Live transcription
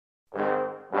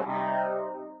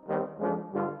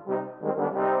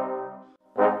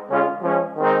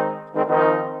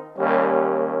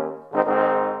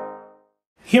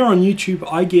Here on YouTube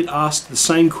I get asked the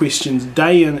same questions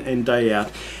day in and day out,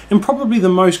 and probably the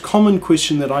most common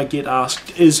question that I get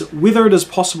asked is whether it is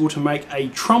possible to make a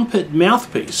trumpet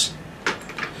mouthpiece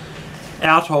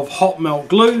out of hot melt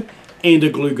glue and a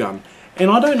glue gun.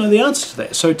 And I don't know the answer to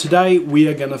that, so today we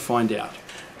are going to find out.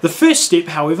 The first step,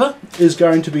 however, is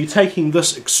going to be taking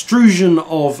this extrusion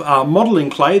of modelling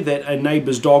clay that a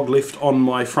neighbour's dog left on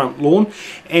my front lawn,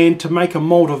 and to make a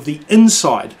mould of the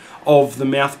inside of the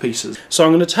mouthpieces. So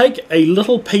I'm going to take a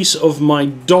little piece of my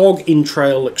dog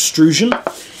entrail extrusion,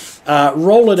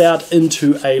 roll it out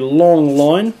into a long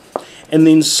line, and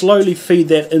then slowly feed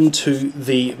that into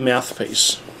the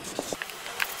mouthpiece.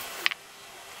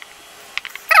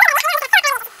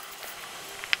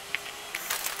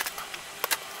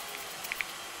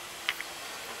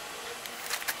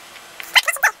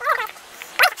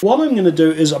 What I'm going to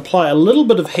do is apply a little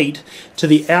bit of heat to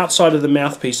the outside of the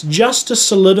mouthpiece just to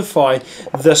solidify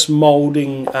this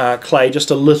moulding clay just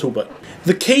a little bit.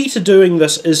 The key to doing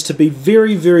this is to be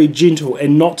very, very gentle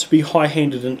and not to be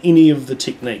high-handed in any of the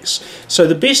techniques. So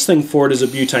the best thing for it is a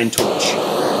butane torch.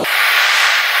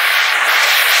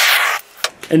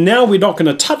 And now we're not going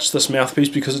to touch this mouthpiece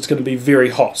because it's going to be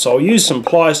very hot. So I'll use some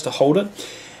pliers to hold it.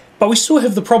 But we still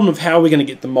have the problem of how we're going to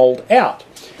get the mould out.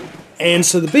 And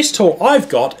so the best tool I've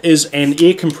got is an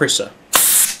air compressor.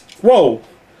 Whoa!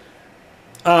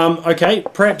 Okay,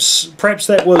 perhaps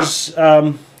that was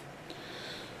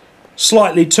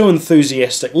slightly too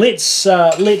enthusiastic. Let's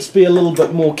be a little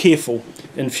bit more careful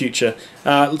in future.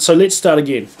 So let's start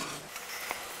again.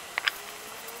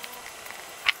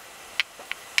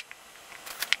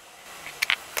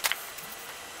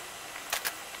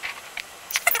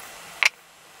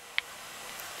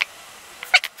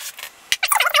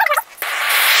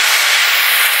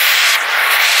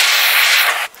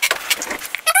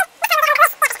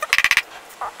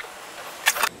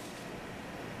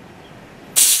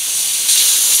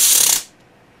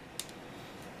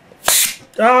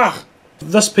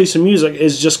 This piece of music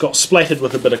has just got splattered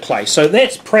with a bit of clay, so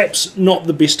that's perhaps not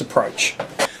the best approach.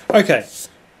 Okay,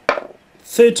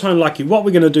 third time lucky. What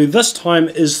we're going to do this time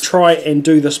is try and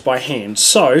do this by hand.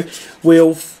 So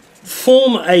we'll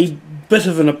form a bit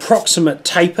of an approximate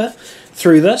taper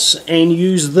through this and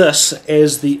use this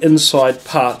as the inside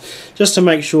part, just to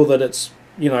make sure that it's,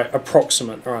 you know,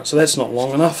 approximate. Alright, so that's not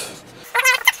long enough.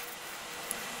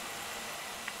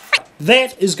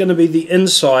 That is going to be the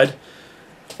inside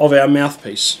of our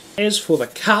mouthpiece. As for the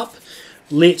cup,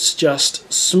 let's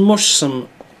just smush some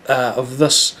of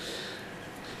this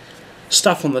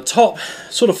stuff on the top,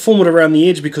 sort of form it around the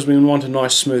edge because we want a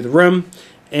nice smooth rim,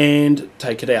 and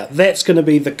take it out. That's going to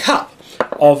be the cup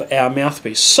of our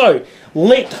mouthpiece. So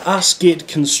let us get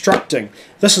constructing.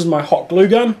 This is my hot glue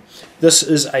gun. This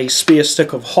is a spare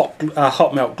stick of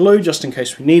hot melt glue just in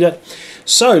case we need it.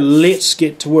 So let's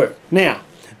get to work. Now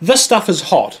this stuff is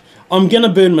hot. I'm going to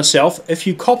burn myself. If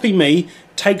you copy me,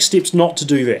 take steps not to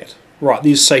do that. Right,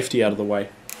 there's safety out of the way.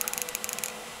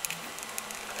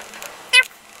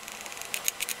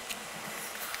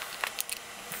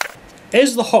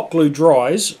 As the hot glue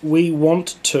dries, we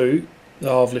want to...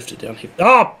 Oh, I've left it down here.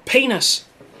 Ah, penis!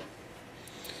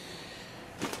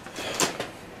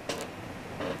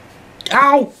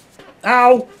 Ow!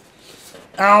 Ow!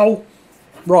 Ow!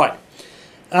 Right.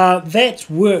 That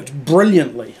worked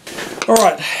brilliantly.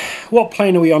 Alright, what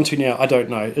plane are we onto now? I don't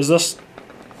know. Is this...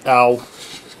 Ow.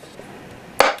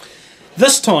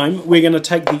 This time we're going to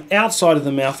take the outside of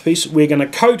the mouthpiece, we're going to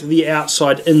coat the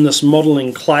outside in this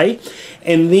modelling clay,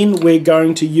 and then we're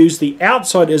going to use the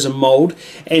outside as a mould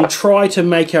and try to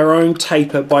make our own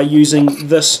taper by using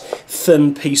this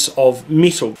thin piece of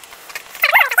metal.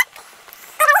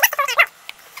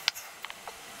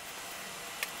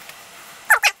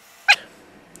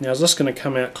 Now is this going to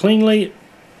come out cleanly?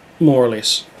 More or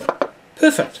less.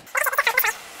 Perfect.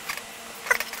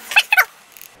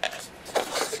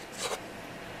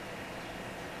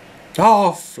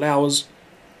 Oh, flowers.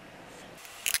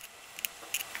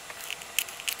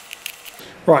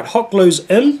 Right, hot glue's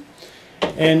in,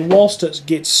 and whilst it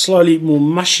gets slowly more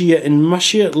mushier and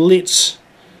mushier, let's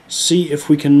see if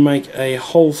we can make a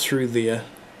hole through there.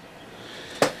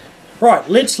 Right,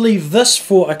 let's leave this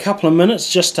for a couple of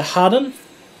minutes just to harden.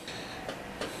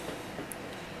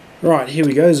 Right, here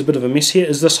we go. There's a bit of a mess here.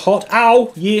 Is this hot?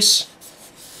 Ow! Yes.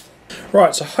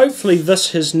 Right, so hopefully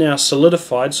this has now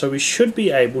solidified, so we should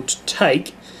be able to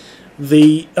take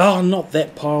the... Oh, not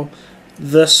that pile.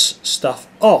 This stuff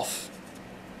off.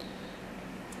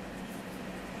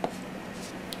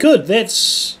 Good,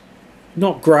 that's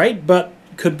not great, but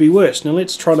could be worse. Now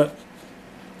let's try to...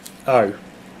 Oh.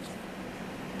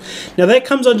 Now that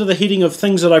comes under the heading of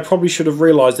things that I probably should have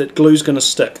realised that glue's going to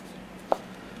stick.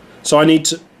 So I need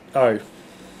to...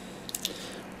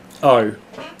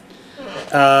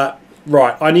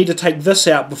 right, I need to take this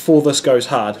out before this goes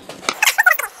hard.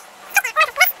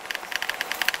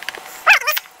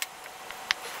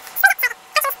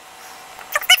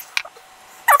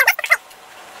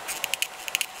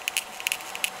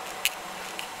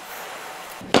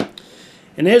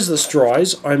 And as this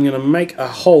dries, I'm going to make a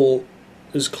hole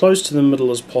as close to the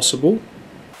middle as possible.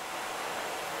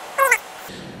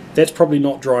 That's probably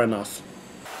not dry enough.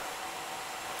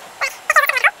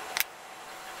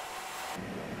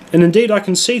 And indeed I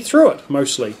can see through it,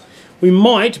 mostly. We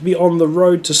might be on the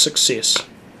road to success.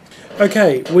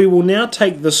 Okay, we will now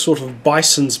take this sort of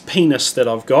bison's penis that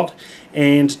I've got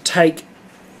and take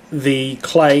the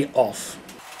clay off.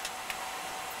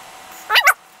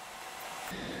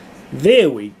 There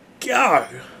we go!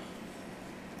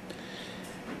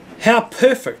 How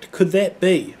perfect could that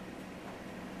be?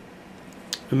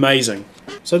 Amazing.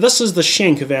 So this is the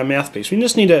shank of our mouthpiece. We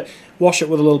just need to wash it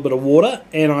with a little bit of water,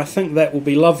 and I think that will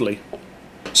be lovely.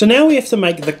 So now we have to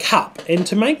make the cup, and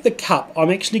to make the cup I'm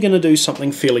actually going to do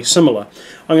something fairly similar.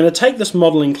 I'm going to take this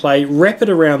modelling clay, wrap it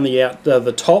around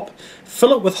the top,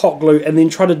 fill it with hot glue, and then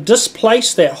try to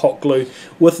displace that hot glue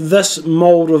with this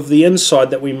mould of the inside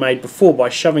that we made before by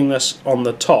shoving this on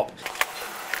the top.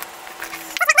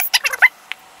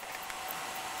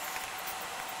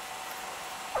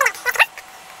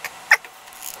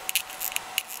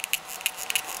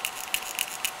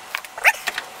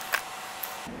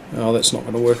 Oh, that's not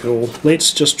going to work at all.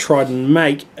 Let's just try and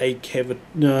make a cavity.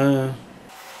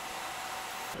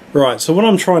 Right, so what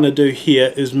I'm trying to do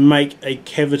here is make a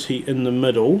cavity in the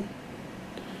middle.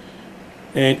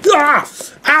 And... ah!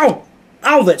 Ow!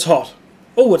 Ow, that's hot!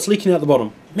 Oh, it's leaking out the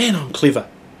bottom. Man, I'm clever.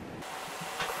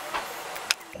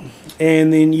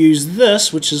 And then use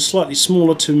this, which is slightly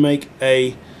smaller, to make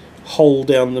a hole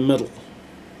down the middle.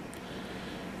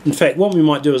 In fact, what we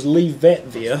might do is leave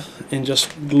that there and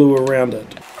just glue around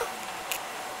it.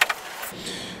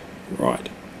 Right.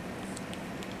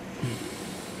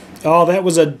 Oh, that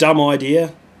was a dumb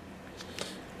idea.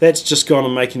 That's just gone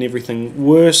and making everything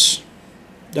worse.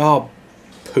 Oh,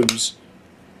 poos.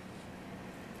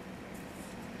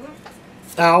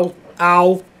 Ow,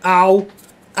 ow, ow,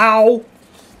 ow,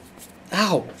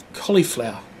 ow,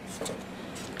 cauliflower.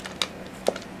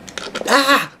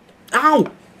 Ah,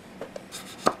 ow,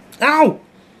 ow.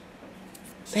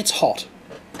 That's hot.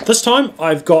 This time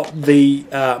I've got the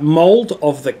mould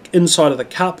of the inside of the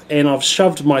cup, and I've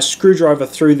shoved my screwdriver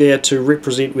through there to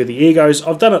represent where the air goes.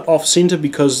 I've done it off centre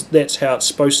because that's how it's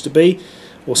supposed to be,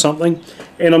 or something,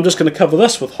 and I'm just going to cover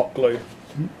this with hot glue.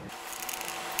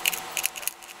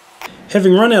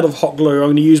 Having run out of hot glue, I'm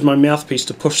going to use my mouthpiece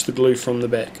to push the glue from the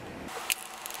back.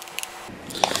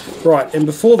 Right, and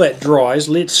before that dries,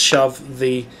 let's shove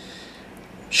the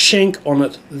shank on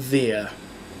it there.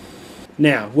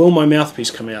 Now, will my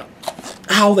mouthpiece come out?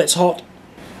 Ow, that's hot.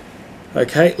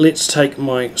 Okay, let's take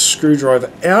my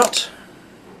screwdriver out.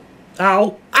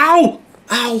 Ow, ow,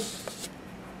 ow,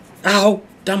 ow,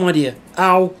 dumb idea.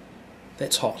 Ow,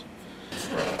 that's hot.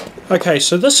 Okay,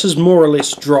 so this is more or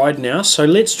less dried now, so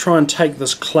let's try and take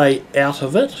this clay out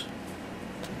of it.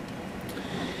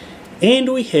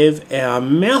 And we have our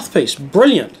mouthpiece.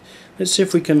 Brilliant. Let's see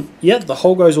if we can... yep, the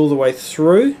hole goes all the way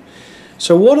through.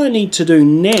 So what I need to do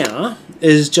now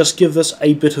is just give this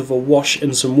a bit of a wash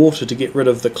in some water to get rid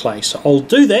of the clay. So I'll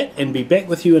do that and be back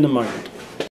with you in a moment.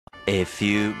 A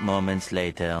few moments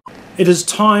later. It is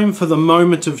time for the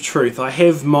moment of truth. I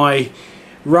have my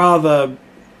rather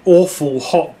awful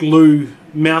hot glue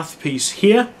mouthpiece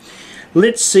here.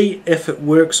 Let's see if it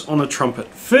works on a trumpet.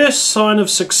 First sign of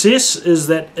success is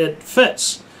that it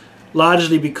fits,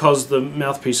 largely because the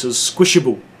mouthpiece is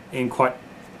squishable and quite,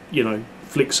 you know,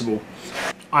 flexible.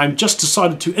 I've just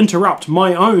decided to interrupt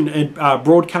my own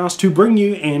broadcast to bring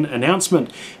you an announcement.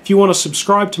 If you want to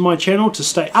subscribe to my channel to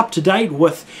stay up to date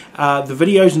with the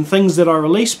videos and things that I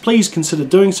release, please consider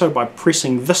doing so by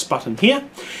pressing this button here.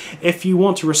 If you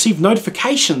want to receive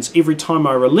notifications every time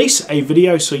I release a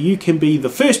video so you can be the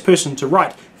first person to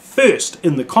write first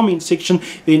in the comment section,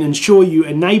 then ensure you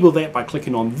enable that by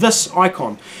clicking on this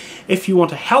icon. If you want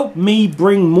to help me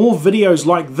bring more videos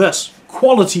like this,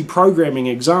 quality programming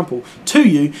example, to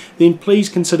you, then please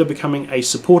consider becoming a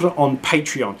supporter on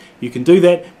Patreon. You can do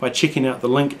that by checking out the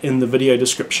link in the video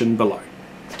description below.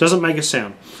 Doesn't make a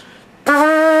sound.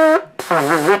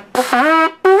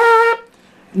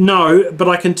 No, but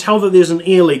I can tell that there's an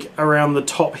air leak around the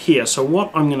top here, so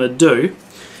what I'm going to do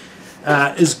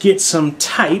is get some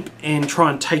tape and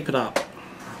try and tape it up.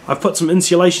 I've put some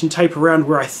insulation tape around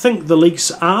where I think the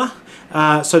leaks are,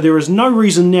 so there is no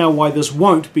reason now why this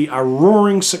won't be a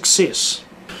roaring success.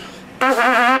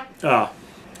 Oh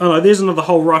no, there's another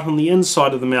hole right on the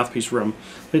inside of the mouthpiece rim.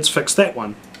 Let's fix that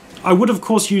one. I would of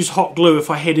course use hot glue if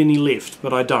I had any left,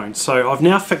 but I don't. So I've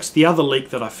now fixed the other leak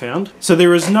that I found. So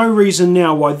there is no reason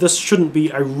now why this shouldn't be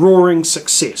a roaring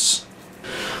success.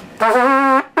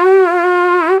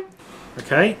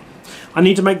 Okay, I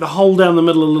need to make the hole down the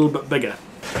middle a little bit bigger.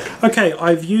 Okay,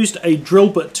 I've used a drill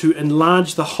bit to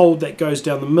enlarge the hole that goes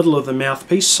down the middle of the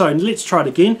mouthpiece, so let's try it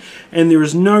again, and there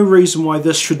is no reason why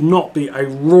this should not be a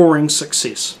roaring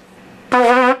success.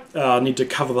 I need to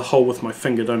cover the hole with my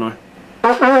finger, don't I?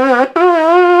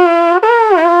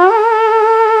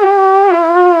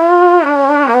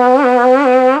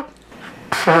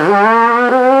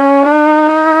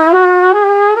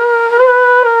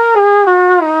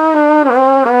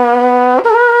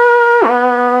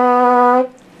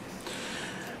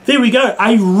 There we go,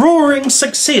 a roaring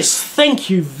success. Thank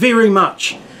you very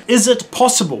much. Is it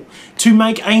possible to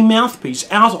make a mouthpiece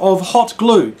out of hot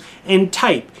glue and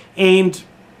tape and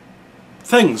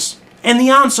things? And the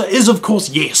answer is of course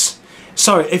yes.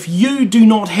 So if you do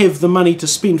not have the money to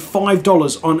spend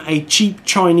 $5 on a cheap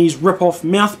Chinese rip-off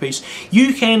mouthpiece,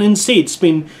 you can instead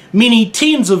spend many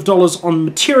tens of dollars on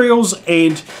materials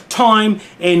and time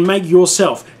and make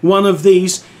yourself one of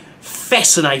these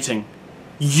fascinating,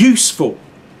 useful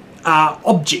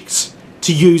objects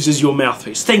to use as your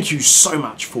mouthpiece. Thank you so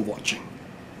much for watching.